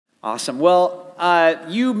Awesome. Well,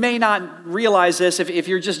 you may not realize this if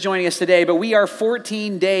you're just joining us today, but we are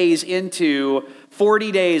 14 days into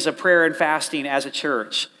 40 days of prayer and fasting as a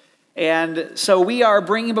church. And so we are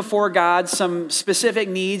bringing before God some specific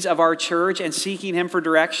needs of our church and seeking Him for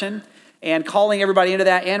direction and calling everybody into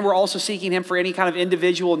that. And we're also seeking Him for any kind of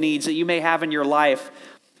individual needs that you may have in your life.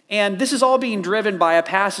 And this is all being driven by a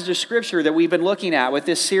passage of Scripture that we've been looking at with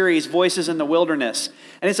this series, Voices in the Wilderness.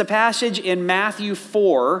 And it's a passage in Matthew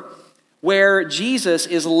 4 where Jesus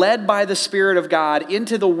is led by the Spirit of God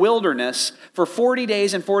into the wilderness for 40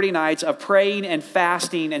 days and 40 nights of praying and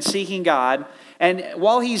fasting and seeking God. And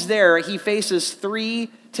while he's there, he faces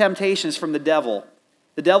 3 temptations from the devil.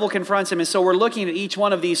 The devil confronts him, and so we're looking at each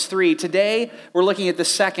one of these 3. Today, we're looking at the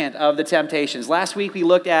second of the temptations. Last week, we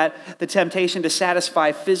looked at the temptation to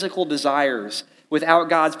satisfy physical desires without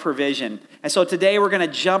God's provision. And so today, we're going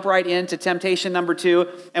to jump right into temptation number 2.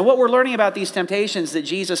 And what we're learning about these temptations that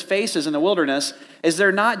Jesus faces in the wilderness is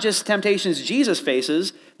they're not just temptations Jesus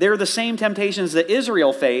faces, they're the same temptations that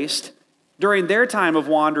Israel faced during their time of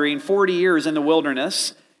wandering 40 years in the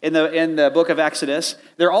wilderness. In the book of Exodus.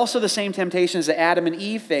 They're also the same temptations that Adam and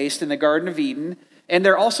Eve faced in the Garden of Eden, and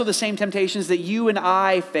they're also the same temptations that you and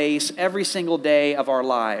I face every single day of our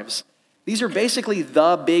lives. These are basically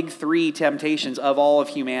the big 3 temptations of all of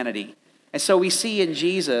humanity. And so we see in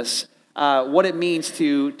Jesus what it means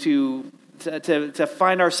to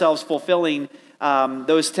find ourselves fulfilling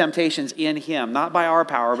those temptations in Him, not by our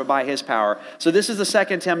power, but by His power. So this is the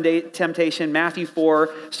second temptation, Matthew 4,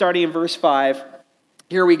 starting in verse 5.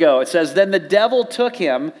 Here we go. It says, "Then the devil took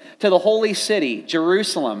him to the holy city,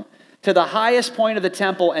 Jerusalem, to the highest point of the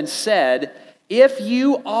temple and said, 'If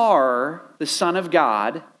you are the Son of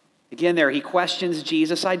God,'" again there he questions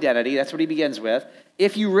Jesus' identity. That's what he begins with.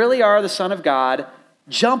 "If you really are the Son of God,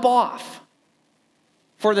 jump off.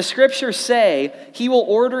 For the Scriptures say, He will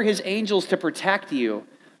order His angels to protect you,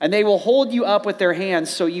 and they will hold you up with their hands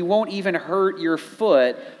so you won't even hurt your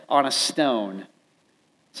foot on a stone."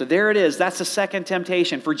 So there it is. That's the second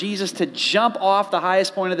temptation, for Jesus to jump off the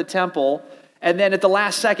highest point of the temple, and then at the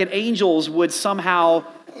last second, angels would somehow,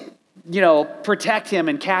 protect him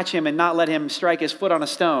and catch him and not let him strike his foot on a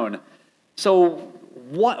stone. So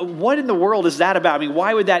what in the world is that about? I mean,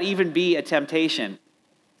 why would that even be a temptation?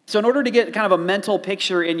 So in order to get kind of a mental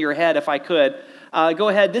picture in your head, if I could, go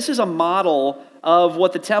ahead. This is a model of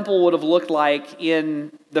what the temple would have looked like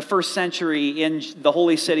in the first century in the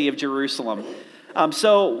holy city of Jerusalem.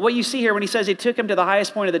 So what you see here when he says he took him to the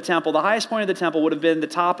highest point of the temple would have been the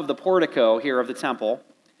top of the portico here of the temple.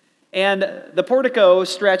 And the portico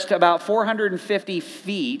stretched about 450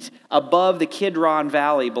 feet above the Kidron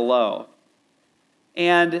Valley below.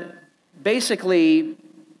 And basically,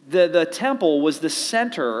 the temple was the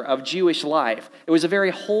center of Jewish life. It was a very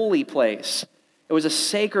holy place. It was a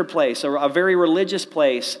sacred place, a very religious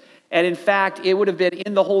place. And in fact, it would have been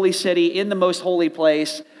in the holy city, in the most holy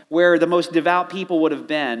place, where the most devout people would have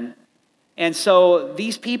been. And so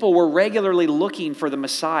these people were regularly looking for the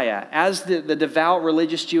Messiah. As the devout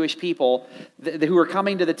religious Jewish people who were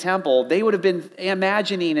coming to the temple, they would have been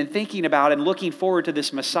imagining and thinking about and looking forward to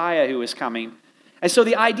this Messiah who is coming. And so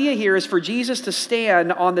the idea here is for Jesus to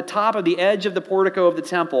stand on the top of the edge of the portico of the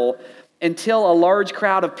temple until a large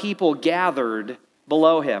crowd of people gathered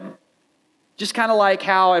below him. Just kind of like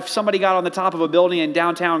how if somebody got on the top of a building in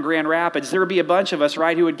downtown Grand Rapids, there would be a bunch of us,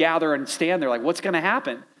 right, who would gather and stand there like, what's going to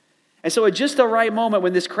happen? And so at just the right moment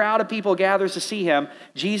when this crowd of people gathers to see him,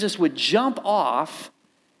 Jesus would jump off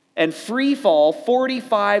and free fall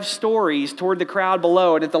 45 stories toward the crowd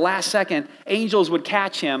below. And at the last second, angels would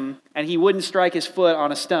catch him and he wouldn't strike his foot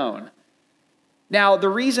on a stone. Now, the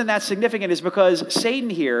reason that's significant is because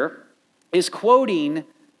Satan here is quoting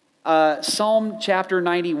Psalm chapter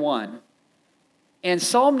 91. And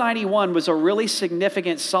Psalm 91 was a really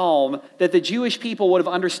significant psalm that the Jewish people would have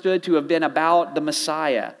understood to have been about the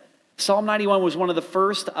Messiah. Psalm 91 was one of the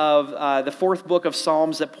first of the 4th book of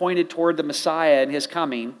Psalms that pointed toward the Messiah and his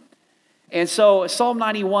coming. And so Psalm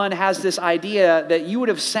 91 has this idea that you would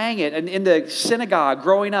have sang it in the synagogue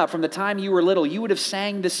growing up from the time you were little. You would have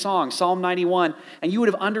sang this song, Psalm 91, and you would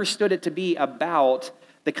have understood it to be about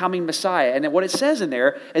the coming Messiah. And what it says in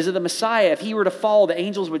there is that the Messiah, if he were to fall, the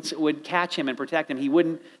angels would catch him and protect him. He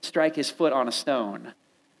wouldn't strike his foot on a stone.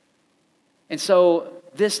 And so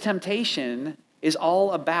this temptation is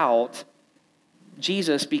all about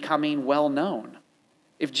Jesus becoming well known.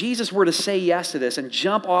 If Jesus were to say yes to this and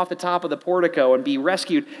jump off the top of the portico and be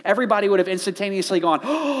rescued, everybody would have instantaneously gone,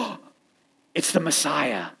 "Oh, it's the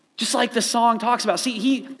Messiah." Just like the song talks about. See,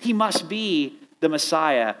 he must be the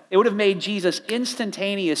Messiah. It would have made Jesus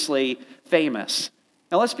instantaneously famous.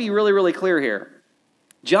 Now let's be really, really clear here.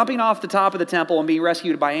 Jumping off the top of the temple and being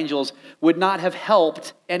rescued by angels would not have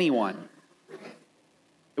helped anyone.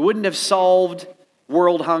 It wouldn't have solved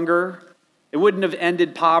world hunger. It wouldn't have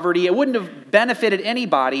ended poverty. It wouldn't have benefited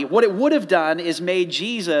anybody. What it would have done is made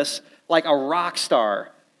Jesus like a rock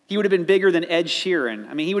star. He would have been bigger than Ed Sheeran.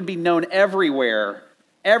 I mean, he would be known everywhere.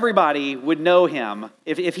 Everybody would know him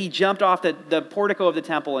if he jumped off the portico of the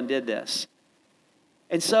temple and did this.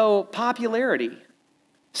 And so, popularity,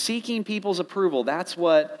 seeking people's approval, that's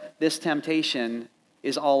what this temptation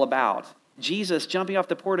is all about. Jesus jumping off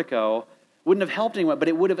the portico wouldn't have helped anyone, but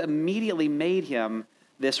it would have immediately made him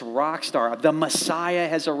this rock star. The Messiah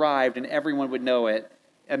has arrived, and everyone would know it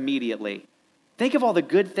immediately. Think of all the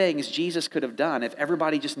good things Jesus could have done if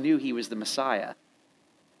everybody just knew he was the Messiah.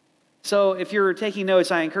 So if you're taking notes,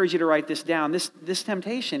 I encourage you to write this down. This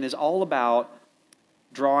temptation is all about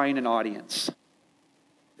drawing an audience.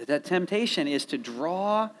 That temptation is to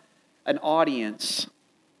draw an audience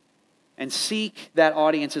and seek that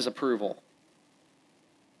audience's approval.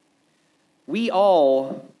 We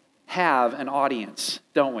all have an audience,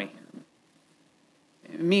 don't we?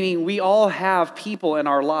 Meaning we all have people in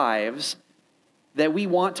our lives that we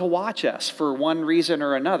want to watch us for one reason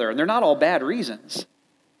or another. And they're not all bad reasons.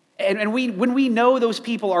 And when we know those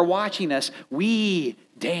people are watching us, we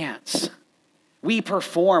dance. We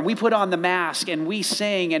perform. We put on the mask and we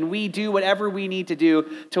sing and we do whatever we need to do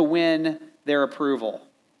to win their approval.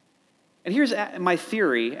 And here's my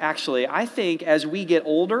theory, actually. I think as we get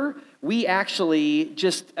older, we actually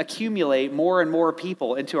just accumulate more and more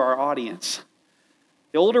people into our audience.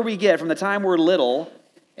 The older we get, from the time we're little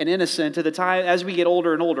and innocent to the time as we get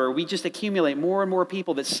older and older, we just accumulate more and more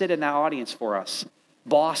people that sit in that audience for us.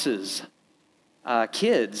 Bosses,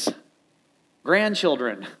 kids,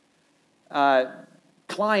 grandchildren,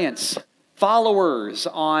 clients, followers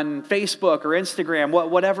on Facebook or Instagram,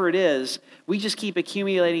 whatever it is. We just keep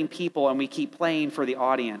accumulating people and we keep playing for the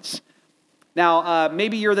audience. Now,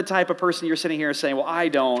 maybe you're the type of person you're sitting here saying, well, I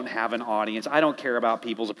don't have an audience. I don't care about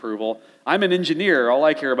people's approval. I'm an engineer. All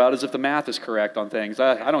I care about is if the math is correct on things.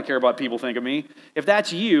 I don't care about people think of me. If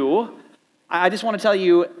that's you, I just want to tell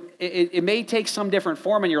you, it may take some different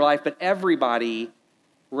form in your life, but everybody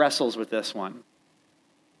wrestles with this one.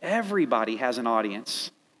 Everybody has an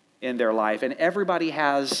audience in their life, and everybody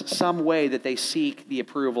has some way that they seek the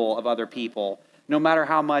approval of other people, no matter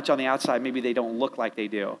how much on the outside maybe they don't look like they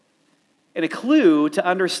do. And a clue to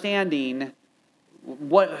understanding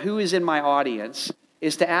who is in my audience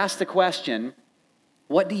is to ask the question,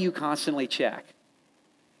 what do you constantly check?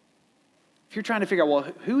 If you're trying to figure out, well,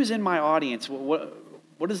 who's in my audience?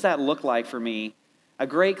 What does that look like for me? A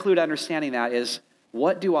great clue to understanding that is,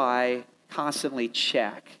 what do I constantly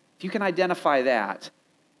check? If you can identify that,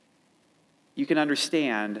 you can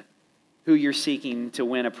understand who you're seeking to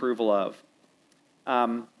win approval of. I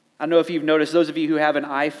don't know if you've noticed, those of you who have an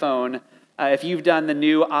iPhone, if you've done the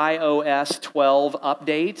new iOS 12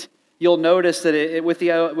 update, you'll notice that with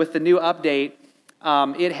the new update,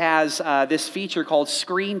 it has this feature called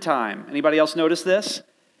Screen Time. Anybody else notice this?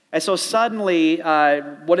 And so suddenly,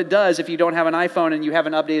 what it does, if you don't have an iPhone and you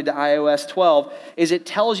haven't updated to iOS 12, is it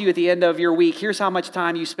tells you at the end of your week, here's how much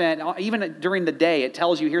time you spent, even during the day, it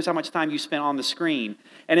tells you here's how much time you spent on the screen.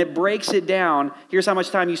 And it breaks it down, here's how much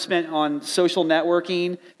time you spent on social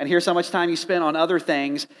networking, and here's how much time you spent on other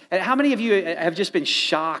things. And how many of you have just been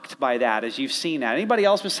shocked by that as you've seen that? Anybody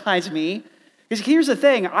else besides me? Because here's the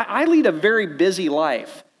thing, I lead a very busy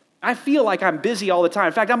life. I feel like I'm busy all the time.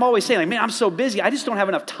 In fact, I'm always saying, like, man, I'm so busy. I just don't have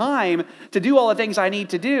enough time to do all the things I need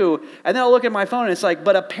to do. And then I'll look at my phone and it's like,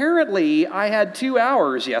 but apparently I had 2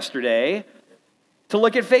 hours yesterday to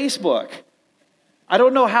look at Facebook. I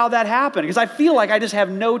don't know how that happened because I feel like I just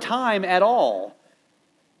have no time at all.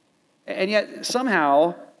 And yet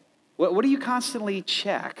somehow, what do you constantly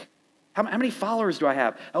check? How many followers do I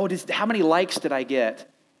have? Oh, how many likes did I get?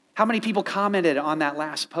 How many people commented on that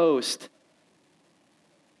last post?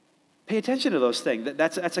 Pay attention to those things.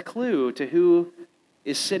 That's a clue to who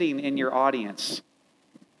is sitting in your audience.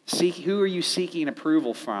 Who are you seeking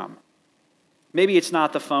approval from? Maybe it's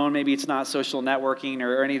not the phone. Maybe it's not social networking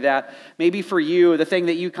or any of that. Maybe for you, the thing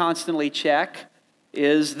that you constantly check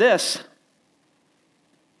is this.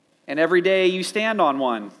 And every day you stand on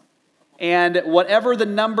one. And whatever the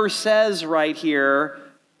number says right here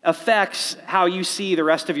affects how you see the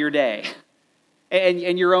rest of your day.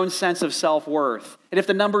 And your own sense of self-worth. And if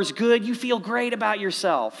the number's good, you feel great about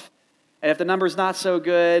yourself. And if the number's not so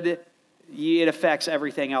good, it affects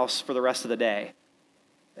everything else for the rest of the day.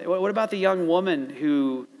 What about the young woman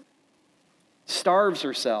who starves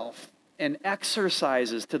herself and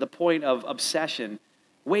exercises to the point of obsession?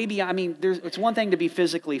 Way beyond, it's one thing to be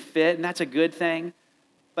physically fit, and that's a good thing.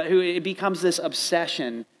 but who it becomes this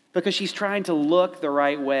obsession because she's trying to look the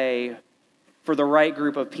right way for the right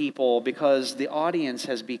group of people because the audience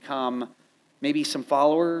has become maybe some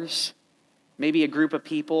followers, maybe a group of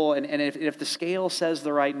people, and if the scale says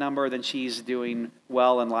the right number, then she's doing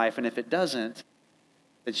well in life, and if it doesn't,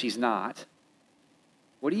 then she's not.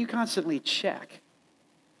 What do you constantly check?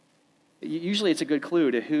 Usually it's a good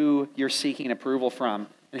clue to who you're seeking approval from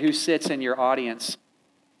and who sits in your audience.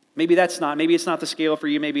 Maybe it's not the scale for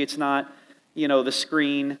you, maybe it's not, the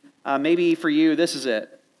screen. Maybe for you, this is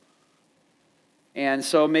it. And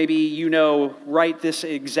so maybe right this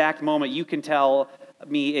exact moment, you can tell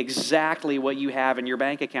me exactly what you have in your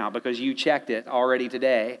bank account because you checked it already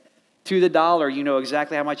today. To the dollar, you know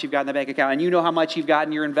exactly how much you've got in the bank account, and you know how much you've got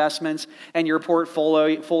in your investments and your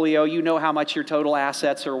portfolio. You know how much your total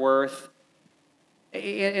assets are worth.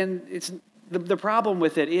 And it's the problem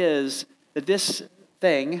with it is that this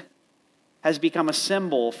thing has become a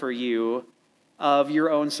symbol for you of your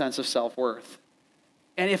own sense of self-worth.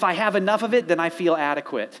 And if I have enough of it, then I feel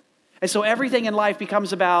adequate. And so everything in life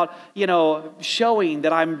becomes about, showing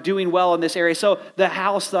that I'm doing well in this area. So the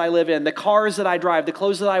house that I live in, the cars that I drive, the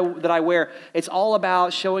clothes that I wear, it's all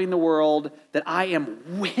about showing the world that I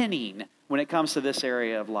am winning when it comes to this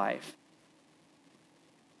area of life.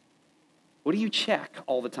 What do you check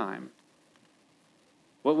all the time?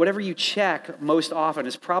 Whatever you check most often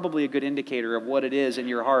is probably a good indicator of what it is in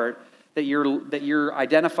your heart that you're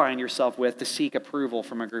identifying yourself with to seek approval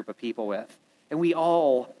from a group of people with. And we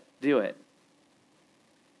all do it.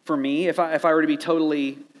 For me, if I were to be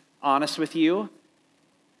totally honest with you,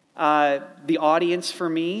 the audience for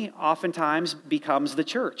me oftentimes becomes the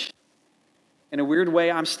church. In a weird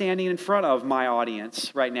way, I'm standing in front of my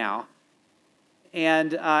audience right now.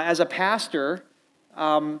 And as a pastor,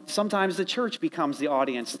 sometimes the church becomes the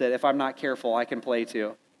audience that if I'm not careful, I can play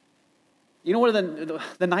to. One of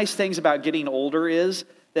the nice things about getting older is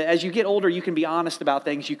that as you get older, you can be honest about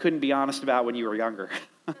things you couldn't be honest about when you were younger.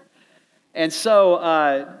 And so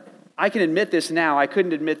I can admit this now. I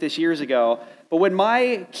couldn't admit this years ago. But when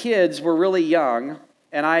my kids were really young,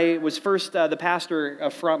 and I was first the pastor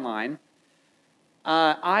of Frontline,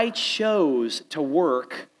 I chose to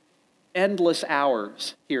work endless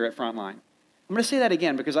hours here at Frontline. I'm going to say that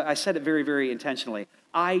again because I said it very, very intentionally.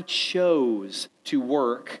 I chose to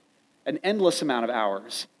work an endless amount of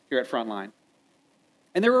hours here at Frontline.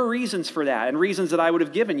 And there were reasons for that, and reasons that I would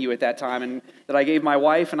have given you at that time, and that I gave my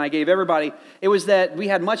wife and I gave everybody. It was that we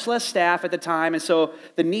had much less staff at the time, and so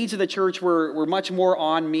the needs of the church were much more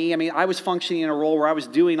on me. I mean, I was functioning in a role where I was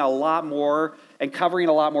doing a lot more and covering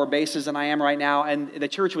a lot more bases than I am right now, and the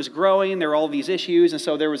church was growing. There were all these issues, and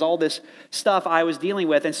so there was all this stuff I was dealing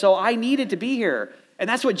with, and so I needed to be here. And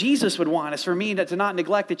that's what Jesus would want, is for me to not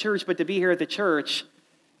neglect the church, but to be here at the church.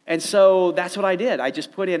 And so that's what I did. I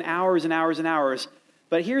just put in hours and hours and hours.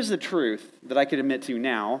 But here's the truth that I could admit to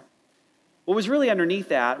now. What was really underneath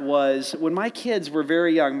that was when my kids were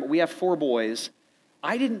very young, we have 4 boys,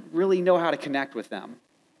 I didn't really know how to connect with them.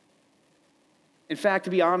 In fact, to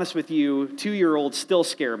be honest with you, 2-year-olds still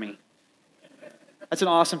scare me. That's an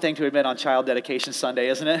awesome thing to admit on Child Dedication Sunday,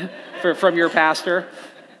 isn't it? From your pastor.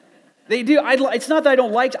 They do. It's not that I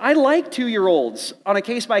don't like, I like 2-year-olds on a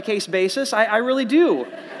case-by-case basis. I really do.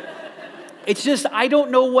 It's just I don't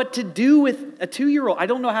know what to do with a 2-year-old. I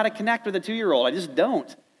don't know how to connect with a 2-year-old. I just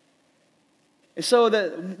don't. And so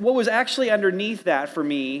what was actually underneath that for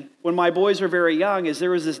me when my boys were very young is there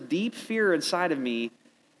was this deep fear inside of me.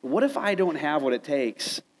 What if I don't have what it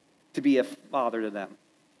takes to be a father to them?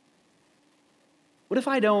 What if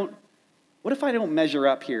I don't measure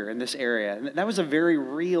up here in this area? And that was a very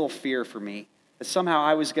real fear for me, that somehow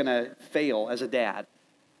I was going to fail as a dad.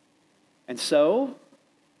 And so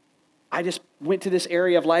I just went to this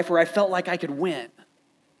area of life where I felt like I could win.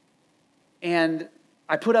 And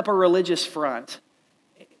I put up a religious front.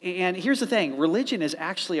 And here's the thing, religion is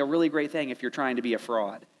actually a really great thing if you're trying to be a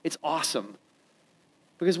fraud. It's awesome.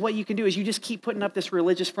 Because what you can do is you just keep putting up this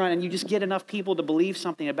religious front and you just get enough people to believe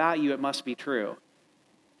something about you, it must be true.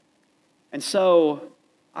 And so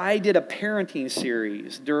I did a parenting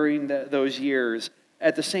series during those years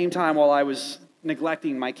at the same time while I was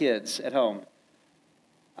neglecting my kids at home.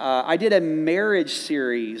 I did a marriage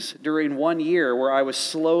series during 1 year where I was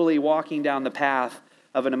slowly walking down the path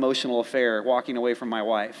of an emotional affair, walking away from my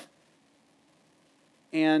wife.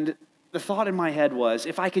 And the thought in my head was,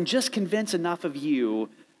 if I can just convince enough of you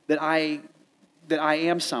that I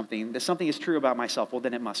am something, that something is true about myself, well,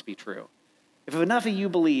 then it must be true. If enough of you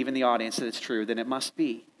believe in the audience that it's true, then it must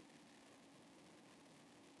be.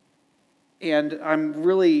 And I'm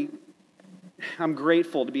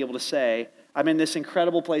grateful to be able to say, I'm in this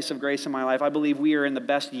incredible place of grace in my life. I believe we are in the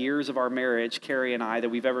best years of our marriage, Carrie and I, that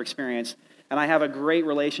we've ever experienced. And I have a great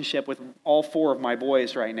relationship with all 4 of my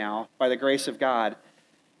boys right now, by the grace of God.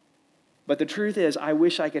 But the truth is, I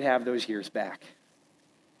wish I could have those years back.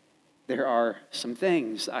 There are some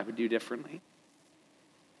things I would do differently.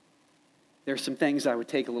 There are some things I would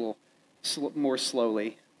take a little more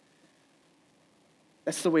slowly.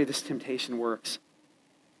 That's the way this temptation works.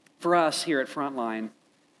 For us here at Frontline,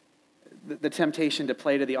 the temptation to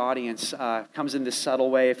play to the audience comes in this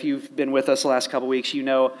subtle way. If you've been with us the last couple weeks, you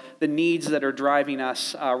know the needs that are driving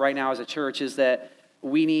us right now as a church is that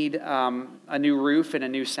we need a new roof and a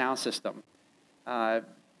new sound system.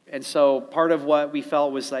 And so part of what we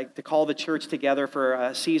felt was like to call the church together for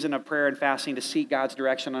a season of prayer and fasting to seek God's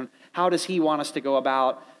direction on how does he want us to go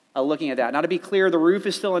about looking at that. Now, to be clear, the roof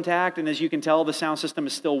is still intact, and as you can tell, the sound system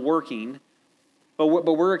is still working. But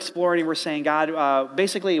we're exploring, we're saying, God,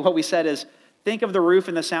 basically what we said is, think of the roof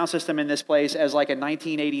and the sound system in this place as like a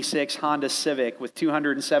 1986 Honda Civic with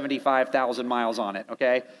 275,000 miles on it,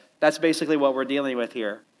 okay? That's basically what we're dealing with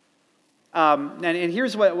here. And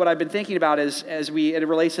here's what I've been thinking about as it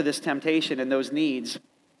relates to this temptation and those needs.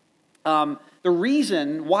 The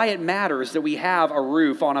reason why it matters that we have a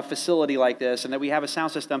roof on a facility like this and that we have a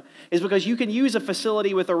sound system is because you can use a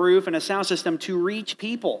facility with a roof and a sound system to reach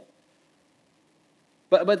people.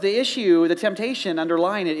 But the issue, the temptation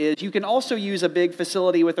underlying it is you can also use a big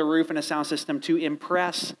facility with a roof and a sound system to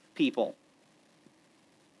impress people.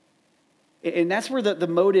 And that's where the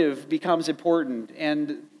motive becomes important,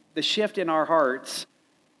 and the shift in our hearts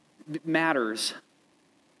matters.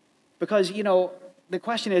 Because, the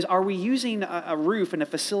question is, are we using a roof and a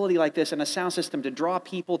facility like this and a sound system to draw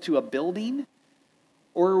people to a building?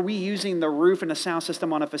 Or are we using the roof and a sound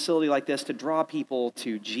system on a facility like this to draw people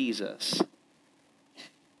to Jesus?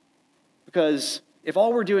 Because if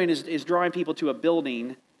all we're doing is drawing people to a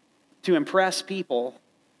building to impress people,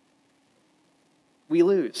 we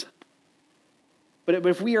lose. But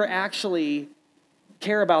if we are actually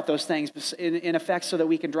care about those things in effect so that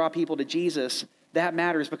we can draw people to Jesus, that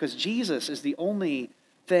matters because Jesus is the only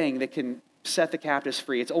thing that can set the captives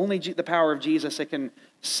free. It's only the power of Jesus that can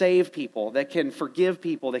save people, that can forgive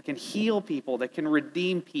people, that can heal people, that can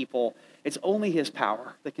redeem people. It's only his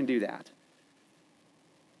power that can do that.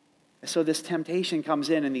 So this temptation comes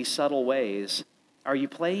in these subtle ways. Are you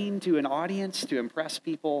playing to an audience to impress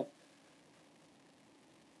people?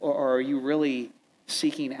 Or are you really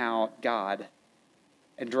seeking out God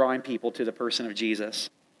and drawing people to the person of Jesus?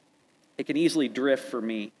 It can easily drift for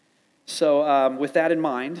me. So with that in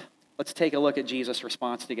mind, let's take a look at Jesus'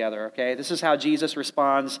 response together, okay? This is how Jesus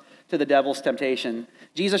responds to the devil's temptation.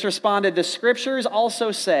 Jesus responded, "The scriptures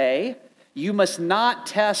also say, you must not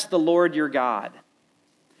test the Lord your God."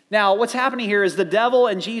 Now, what's happening here is the devil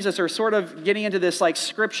and Jesus are sort of getting into this like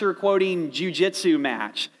scripture-quoting jujitsu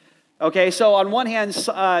match. Okay, so on one hand,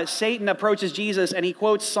 Satan approaches Jesus and he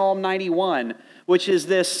quotes Psalm 91, which is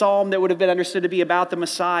this psalm that would have been understood to be about the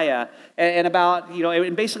Messiah and about,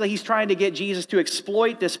 and basically he's trying to get Jesus to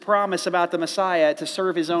exploit this promise about the Messiah to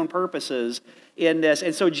serve his own purposes in this.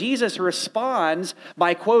 And so Jesus responds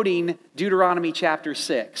by quoting Deuteronomy chapter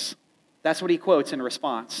 6. That's what he quotes in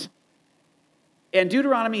response. And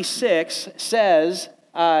Deuteronomy 6 says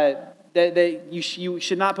that you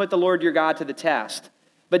should not put the Lord your God to the test.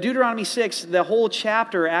 But Deuteronomy 6, the whole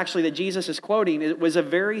chapter actually that Jesus is quoting, it was a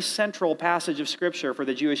very central passage of Scripture for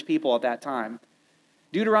the Jewish people at that time.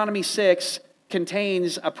 Deuteronomy 6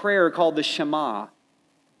 contains a prayer called the Shema.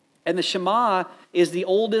 And the Shema is the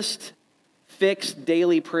oldest fixed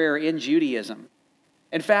daily prayer in Judaism.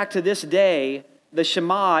 In fact, to this day, the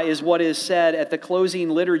Shema is what is said at the closing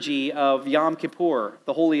liturgy of Yom Kippur,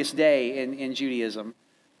 the holiest day in Judaism.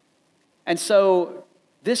 And so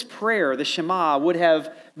this prayer, the Shema, would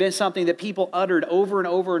have been something that people uttered over and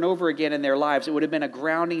over and over again in their lives. It would have been a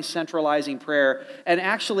grounding, centralizing prayer. And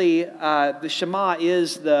actually, the Shema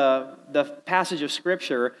is the passage of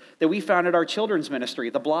Scripture that we found at our children's ministry,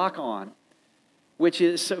 the block on, which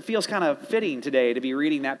feels kind of fitting today to be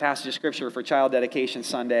reading that passage of Scripture for Child Dedication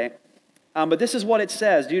Sunday. But this is what it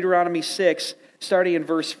says. Deuteronomy 6, starting in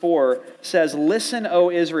verse 4, says, "Listen, O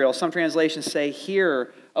Israel." Some translations say,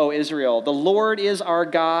 "Hear, O Israel. The Lord is our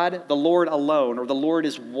God, the Lord alone," or the Lord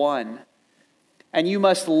is one. "And you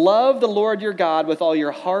must love the Lord your God with all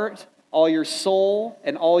your heart, all your soul,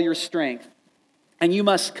 and all your strength. And you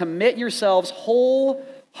must commit yourselves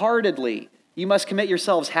wholeheartedly." You must commit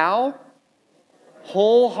yourselves how?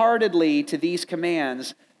 Wholeheartedly to these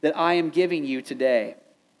commands that I am giving you today.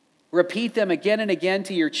 Repeat them again and again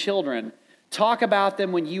to your children. Talk about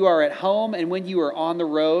them when you are at home and when you are on the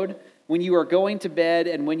road, when you are going to bed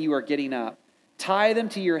and when you are getting up. Tie them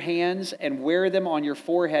to your hands and wear them on your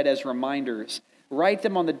forehead as reminders. Write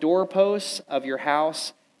them on the doorposts of your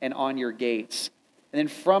house and on your gates." And then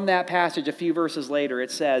from that passage, a few verses later, it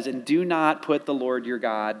says, "And do not put the Lord your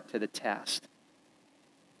God to the test."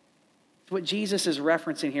 It's what Jesus is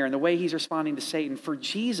referencing here and the way he's responding to Satan. For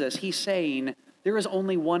Jesus, he's saying, there is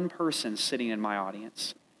only one person sitting in my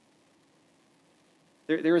audience.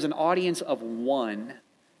 There is an audience of one,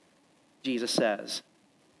 Jesus says,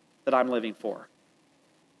 that I'm living for.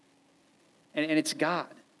 And it's God.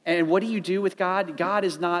 And what do you do with God? God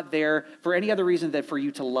is not there for any other reason than for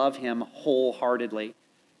you to love him wholeheartedly.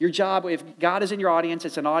 Your job, if God is in your audience,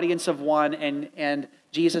 it's an audience of one, and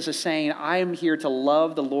Jesus is saying, I am here to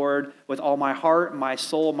love the Lord with all my heart, my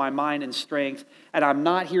soul, my mind, and strength, and I'm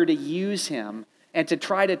not here to use him and to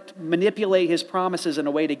try to manipulate his promises in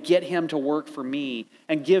a way to get him to work for me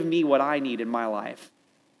and give me what I need in my life,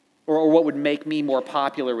 or what would make me more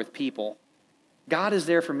popular with people. God is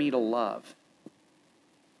there for me to love.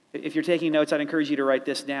 If you're taking notes, I'd encourage you to write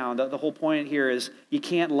this down. The whole point here is you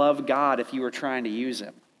can't love God if you are trying to use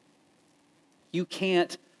him. You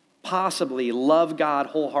can't possibly love God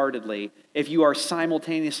wholeheartely if you are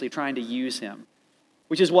simultaneously trying to use him,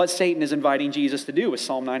 which is what Satan is inviting Jesus to do with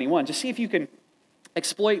Psalm 91. Just see if you can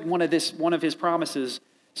exploit one of his promises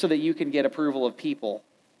so that you can get approval of people.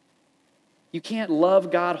 You can't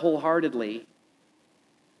love God wholeheartedly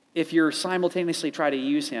if you're simultaneously trying to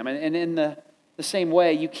use him. And in the same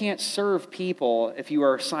way, you can't serve people if you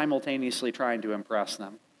are simultaneously trying to impress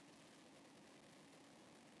them.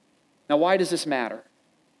 Now, why does this matter?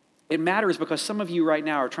 It matters because some of you right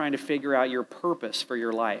now are trying to figure out your purpose for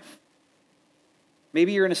your life.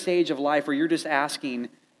 Maybe you're in a stage of life where you're just asking,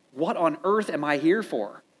 what on earth am I here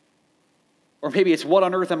for? Or maybe it's, what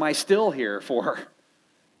on earth am I still here for?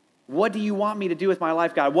 What do you want me to do with my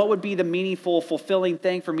life, God? What would be the meaningful, fulfilling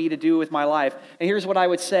thing for me to do with my life? And here's what I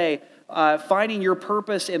would say. Finding your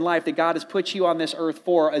purpose in life that God has put you on this earth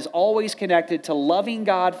for is always connected to loving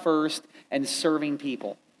God first and serving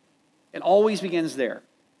people. It always begins there.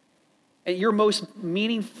 And your most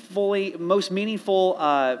meaningful,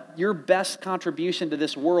 your best contribution to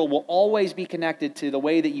this world will always be connected to the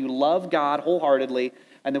way that you love God wholeheartedly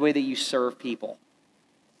and the way that you serve people.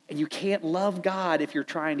 And you can't love God if you're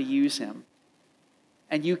trying to use him.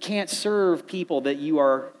 And you can't serve people that you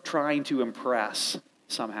are trying to impress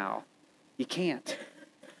somehow. You can't.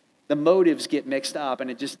 The motives get mixed up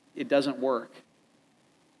and it doesn't work.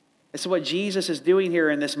 And so what Jesus is doing here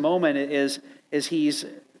in this moment is he's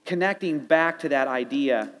connecting back to that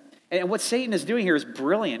idea. And what Satan is doing here is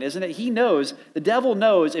brilliant, isn't it? The devil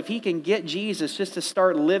knows if he can get Jesus just to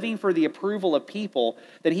start living for the approval of people,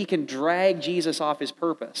 then he can drag Jesus off his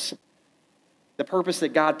purpose. The purpose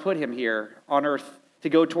that God put him here on earth to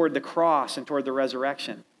go toward the cross and toward the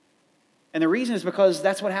resurrection. And the reason is because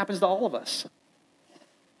that's what happens to all of us.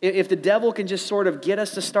 If the devil can just sort of get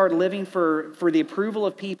us to start living for the approval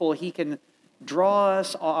of people, he can draw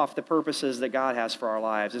us off the purposes that God has for our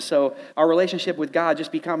lives. And so our relationship with God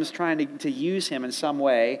just becomes trying to use him in some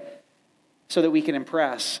way so that we can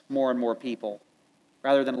impress more and more people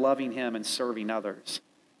rather than loving him and serving others.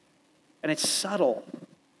 And it's subtle,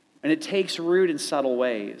 and it takes root in subtle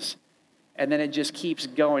ways. And then it just keeps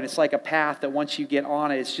going. It's like a path that once you get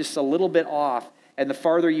on it, it's just a little bit off. And the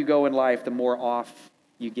farther you go in life, the more off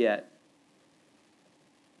you get.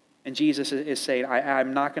 And Jesus is saying,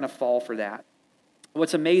 I'm not going to fall for that.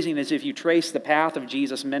 What's amazing is if you trace the path of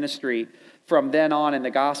Jesus' ministry from then on in the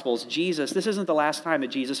Gospels, this isn't the last time that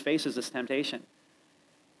Jesus faces this temptation.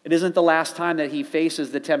 It isn't the last time that he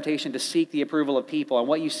faces the temptation to seek the approval of people. And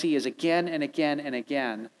what you see is again and again and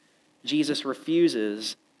again, Jesus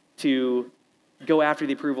refuses to go after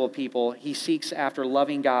the approval of people. He seeks after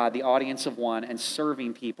loving God, the audience of one, and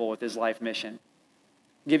serving people with his life mission.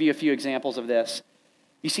 I'll give you a few examples of this.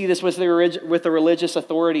 You see this with the religious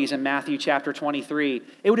authorities in Matthew chapter 23.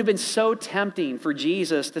 It would have been so tempting for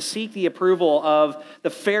Jesus to seek the approval of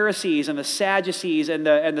the Pharisees and the Sadducees and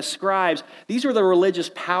the scribes. These were the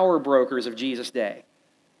religious power brokers of Jesus' day.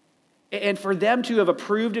 And for them to have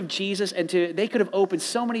approved of Jesus they could have opened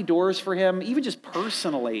so many doors for him, even just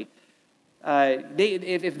personally.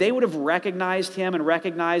 If they would have recognized him and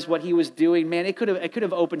recognized what he was doing, man, it could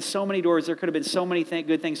have opened so many doors. There could have been so many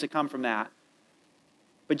good things to come from that.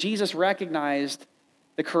 But Jesus recognized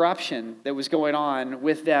the corruption that was going on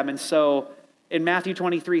with them. And so in Matthew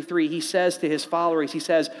 23:3, he says to his followers, he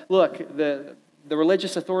says, look, the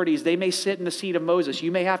religious authorities, they may sit in the seat of Moses.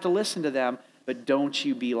 You may have to listen to them, but don't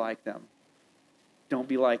you be like them. Don't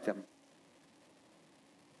be like them.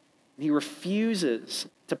 And he refuses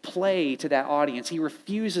to play to that audience. He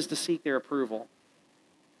refuses to seek their approval.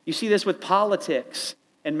 You see this with politics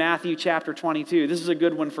in Matthew chapter 22. This is a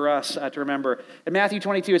good one for us to remember. In Matthew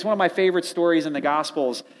 22, it's one of my favorite stories in the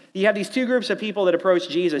Gospels. You have these two groups of people that approach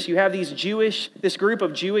Jesus. You have this group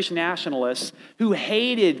of Jewish nationalists who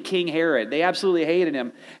hated King Herod. They absolutely hated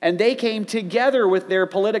him. And they came together with their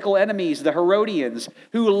political enemies, the Herodians,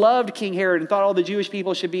 who loved King Herod and thought all the Jewish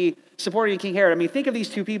people should be supporting King Herod. I mean, think of these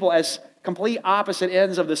two people as complete opposite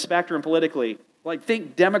ends of the spectrum politically. Like,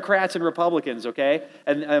 think Democrats and Republicans, okay?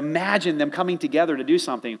 And imagine them coming together to do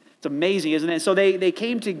something. It's amazing, isn't it? So they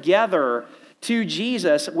came together to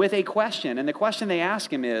Jesus with a question. And the question they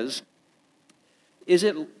ask him is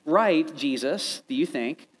it right, Jesus, do you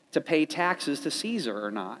think, to pay taxes to Caesar or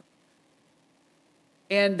not?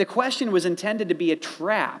 And the question was intended to be a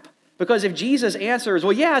trap. Because if Jesus answers,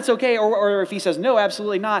 well, yeah, it's okay, or if he says, no,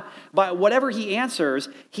 absolutely not, but whatever he answers,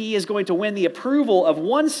 he is going to win the approval of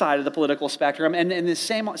one side of the political spectrum, and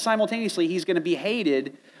simultaneously, he's going to be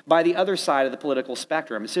hated by the other side of the political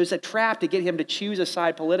spectrum. So it's a trap to get him to choose a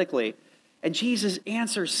side politically. And Jesus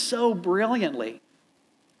answers so brilliantly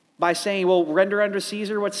by saying, well, render unto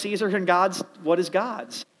Caesar what's Caesar, and God's what is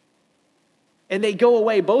God's. And they go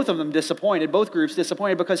away, both of them disappointed, both groups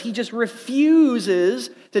disappointed, because he just refuses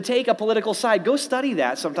to take a political side. Go study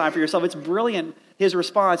that sometime for yourself. It's brilliant, his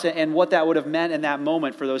response, and what that would have meant in that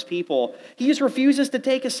moment for those people. He just refuses to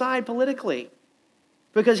take a side politically,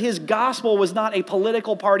 because his gospel was not a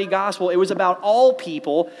political party gospel. It was about all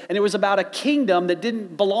people, and it was about a kingdom that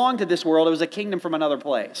didn't belong to this world. It was a kingdom from another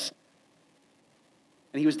place.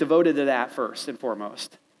 And he was devoted to that first and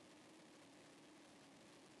foremost.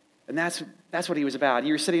 And that's what he was about.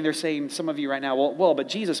 You're sitting there saying, some of you right now, well, but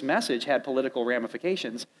Jesus' message had political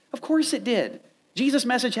ramifications. Of course it did. Jesus'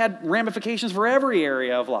 message had ramifications for every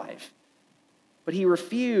area of life. But he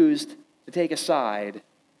refused to take a side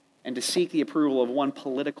and to seek the approval of one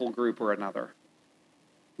political group or another.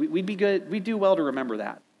 We'd do well to remember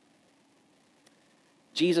that.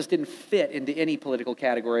 Jesus didn't fit into any political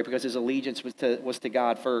category because his allegiance was to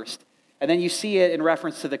God first. And then you see it in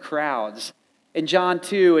reference to the crowds. In John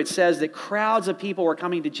 2, it says that crowds of people were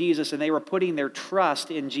coming to Jesus and they were putting their trust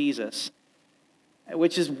in Jesus,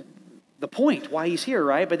 which is the point why he's here,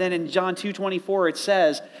 right? But then in John 2:24, it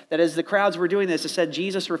says that as the crowds were doing this, it said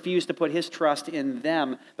Jesus refused to put his trust in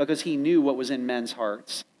them because he knew what was in men's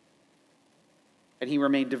hearts. And he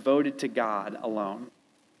remained devoted to God alone.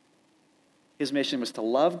 His mission was to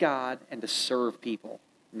love God and to serve people,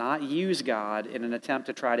 not use God in an attempt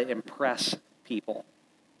to try to impress people.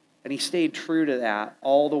 And he stayed true to that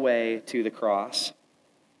all the way to the cross.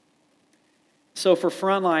 So for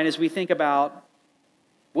Frontline, as we think about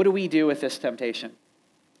what do we do with this temptation?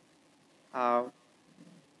 How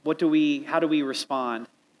do we respond?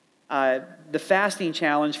 The fasting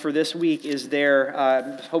challenge for this week is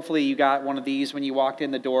there. Hopefully you got one of these when you walked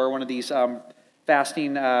in the door, one of these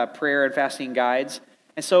fasting prayer and fasting guides.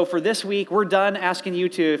 And so for this week, we're done asking you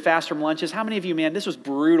to fast from lunches. How many of you, man, this was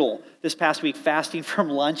brutal this past week, fasting from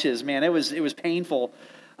lunches, man. It was painful.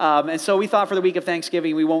 And so we thought for the week of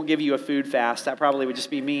Thanksgiving, we won't give you a food fast. That probably would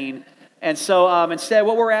just be mean. And so instead,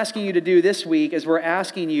 what we're asking you to do this week is we're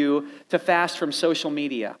asking you to fast from social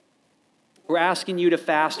media. We're asking you to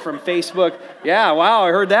fast from Facebook. Yeah, wow, I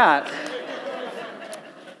heard that.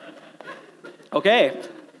 Okay,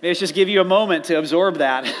 maybe let's just give you a moment to absorb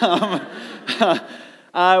that.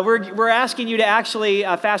 We're asking you to actually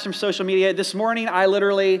fast from social media. This morning, I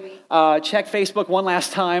literally checked Facebook one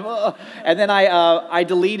last time, and then I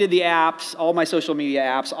deleted the apps, all my social media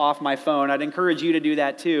apps, off my phone. I'd encourage you to do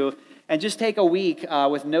that too, and just take a week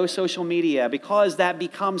with no social media, because that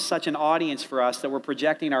becomes such an audience for us that we're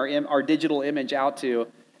projecting our digital image out to.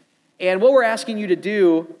 And what we're asking you to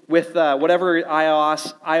do with whatever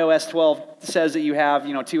iOS 12 says that you have,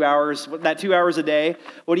 2 hours, that 2 hours a day,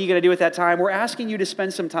 what are you going to do with that time? We're asking you to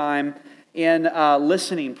spend some time in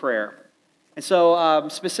listening prayer. And so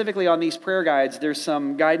specifically on these prayer guides, there's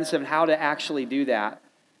some guidance on how to actually do that.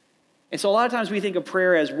 And so a lot of times we think of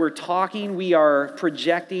prayer as we're talking, we are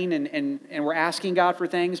projecting, and we're asking God for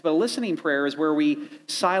things. But listening prayer is where we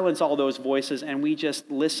silence all those voices and we just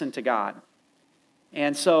listen to God.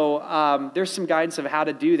 And so there's some guidance of how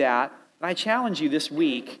to do that. And I challenge you this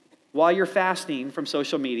week, while you're fasting from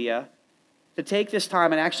social media, to take this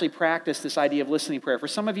time and actually practice this idea of listening prayer. For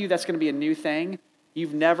some of you, that's going to be a new thing.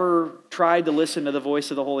 You've never tried to listen to the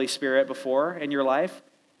voice of the Holy Spirit before in your life.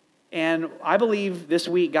 And I believe this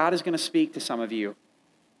week God is going to speak to some of you.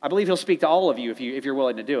 I believe he'll speak to all of you if you're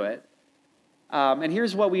willing to do it. And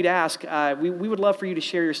here's what we'd ask. We would love for you to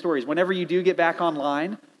share your stories. Whenever you do get back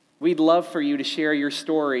online, we'd love for you to share your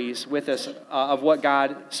stories with us of what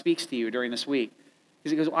God speaks to you during this week.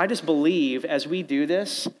 Because he goes, I just believe as we do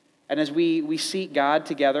this and as we seek God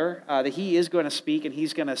together, that he is going to speak and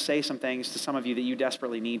he's going to say some things to some of you that you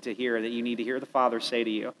desperately need to hear, that you need to hear the Father say to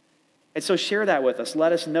you. And so share that with us.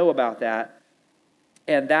 Let us know about that.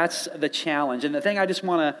 And that's the challenge. And the thing I just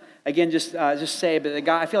want to, again, just say, but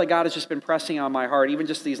I feel like God has just been pressing on my heart, even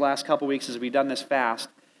just these last couple weeks as we've done this fast,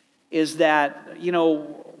 is that,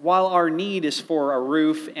 while our need is for a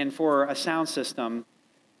roof and for a sound system,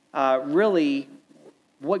 really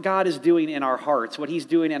what God is doing in our hearts, what he's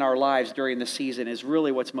doing in our lives during the season is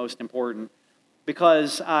really what's most important.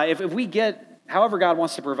 Because if we get, however God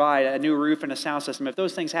wants to provide a new roof and a sound system, if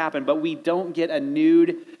those things happen, but we don't get a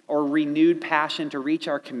renewed passion to reach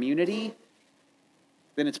our community,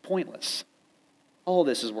 then it's pointless. All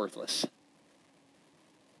this is worthless.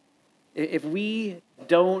 If we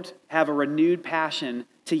don't have a renewed passion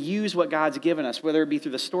to use what God's given us, whether it be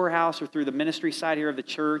through the storehouse or through the ministry side here of the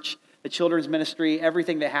church, the children's ministry,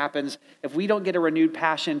 everything that happens, if we don't get a renewed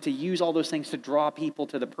passion to use all those things to draw people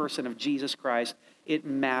to the person of Jesus Christ, it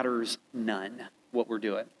matters none what we're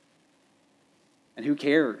doing. And who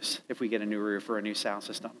cares if we get a new roof or a new sound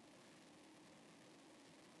system?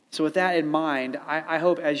 So with that in mind, I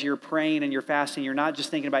hope as you're praying and you're fasting, you're not just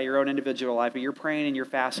thinking about your own individual life, but you're praying and you're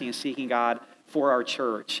fasting and seeking God for our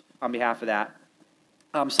church on behalf of that.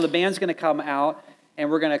 So the band's going to come out,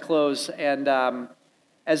 and we're going to close. And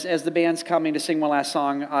as the band's coming to sing one last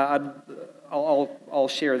song, I'll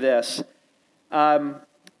share this.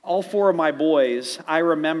 All four of my boys, I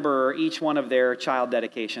remember each one of their child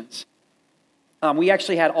dedications. We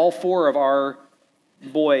actually had all four of our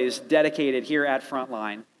boys dedicated here at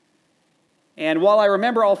Frontline. And while I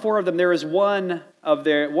remember all four of them, there is one of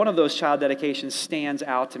those child dedications stands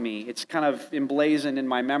out to me. It's kind of emblazoned in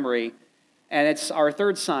my memory, and it's our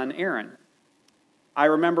third son, Aaron. I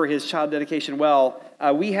remember his child dedication well.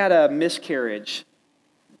 We had a miscarriage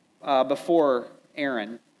before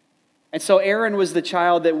Aaron. And so Aaron was the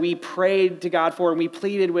child that we prayed to God for, and we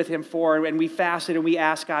pleaded with him for, and we fasted, and we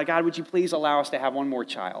asked God, would you please allow us to have one more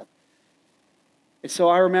child? And so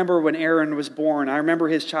I remember when Aaron was born, I remember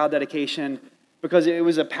his child dedication because it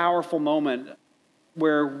was a powerful moment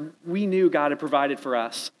where we knew God had provided for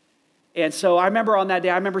us. And so I remember on that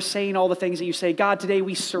day, I remember saying all the things that you say, God, today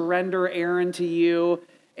we surrender Aaron to you.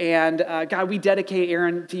 And God, we dedicate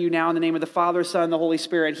Aaron to you now in the name of the Father, Son, and the Holy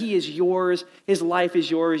Spirit. He is yours. His life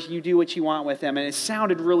is yours. You do what you want with him. And it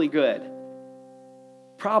sounded really good.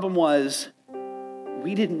 Problem was,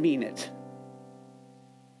 we didn't mean it.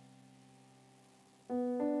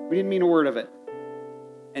 We didn't mean a word of it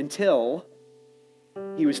until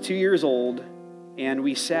he was 2 years old and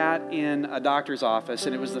we sat in a doctor's office,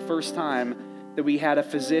 and it was the first time that we had a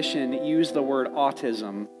physician use the word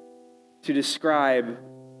autism to describe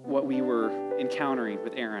what we were encountering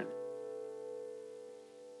with Aaron.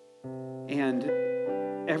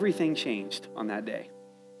 And everything changed on that day.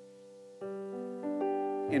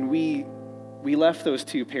 And we left those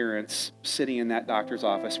two parents sitting in that doctor's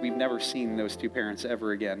office. We've never seen those two parents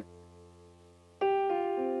ever again.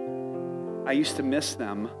 I used to miss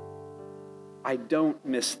them. I don't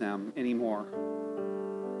miss them anymore.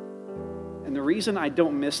 And the reason I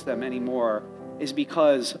don't miss them anymore is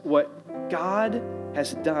because what God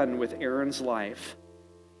has done with Aaron's life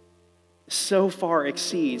so far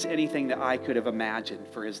exceeds anything that I could have imagined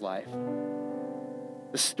for his life.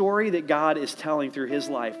 The story that God is telling through his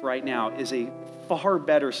life right now is a far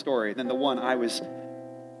better story than the one I was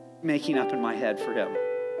making up in my head for him.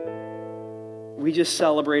 We just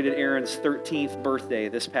celebrated Aaron's 13th birthday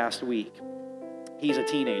this past week. He's a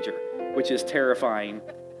teenager, which is terrifying.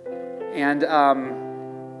 And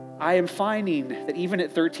I am finding that even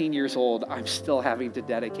at 13 years old, I'm still having to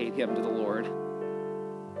dedicate him to the Lord.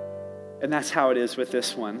 And that's how it is with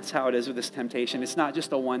this one. That's how it is with this temptation. It's not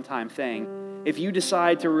just a one-time thing. If you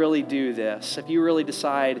decide to really do this, if you really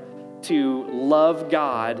decide to love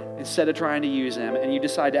God instead of trying to use him, and you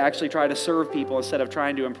decide to actually try to serve people instead of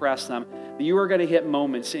trying to impress them, you are going to hit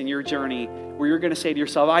moments in your journey where you're going to say to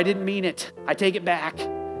yourself, I didn't mean it. I take it back.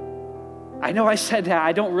 I know I said that.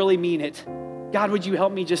 I don't really mean it. God, would you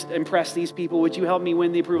help me just impress these people? Would you help me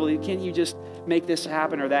win the approval? Can't you just make this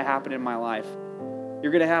happen or that happen in my life?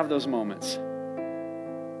 You're going to have those moments.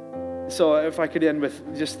 So if I could end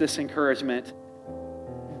with just this encouragement,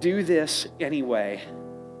 do this anyway.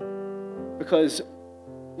 Because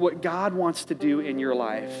what God wants to do in your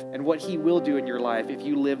life and what he will do in your life if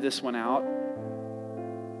you live this one out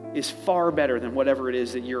is far better than whatever it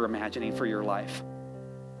is that you're imagining for your life.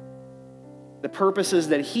 The purposes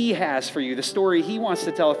that he has for you, the story he wants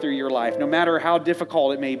to tell through your life, no matter how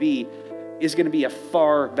difficult it may be, is going to be a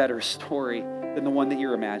far better story than the one that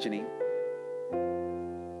you're imagining.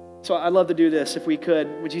 So I'd love to do this if we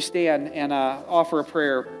could. Would you stand and offer a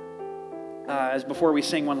prayer as before we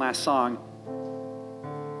sing one last song?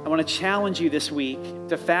 I want to challenge you this week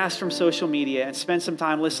to fast from social media and spend some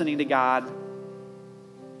time listening to God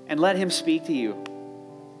and let Him speak to you.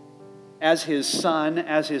 As His son,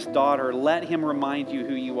 as His daughter, let Him remind you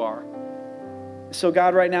who you are. So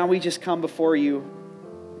God, right now we just come before you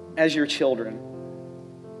as your children.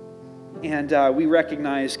 And we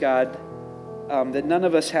recognize, God, that none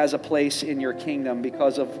of us has a place in your kingdom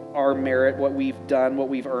because of our merit, what we've done, what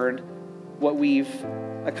we've earned, what we've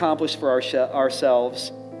accomplished for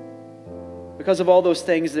ourselves. Because of all those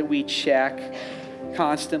things that we check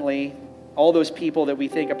constantly, all those people that we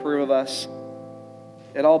think approve of us,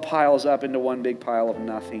 it all piles up into one big pile of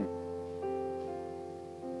nothing.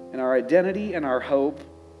 And our identity and our hope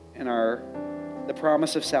and the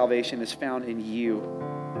promise of salvation is found in you.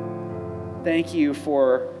 Thank you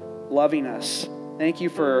for loving us. Thank you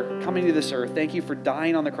for coming to this earth. Thank you for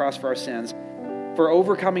dying on the cross for our sins, for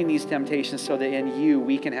overcoming these temptations so that in you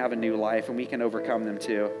we can have a new life and we can overcome them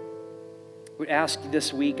too. We ask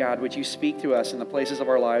this week, God, would you speak to us in the places of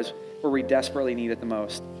our lives where we desperately need it the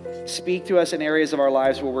most? Speak to us in areas of our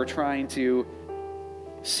lives where we're trying to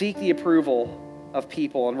seek the approval of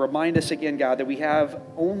people, and remind us again, God, that we have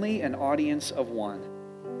only an audience of one.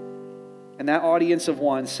 And that audience of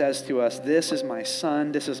one says to us, this is my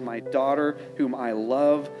son, this is my daughter, whom I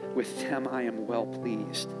love. With them I am well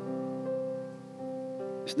pleased.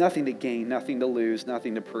 There's nothing to gain, nothing to lose,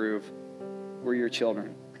 nothing to prove. We're your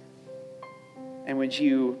children. And would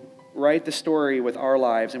you write the story with our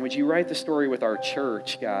lives, and would you write the story with our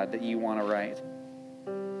church, God, that you want to write?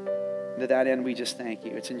 And to that end, we just thank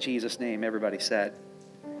you. It's in Jesus' name, everybody said.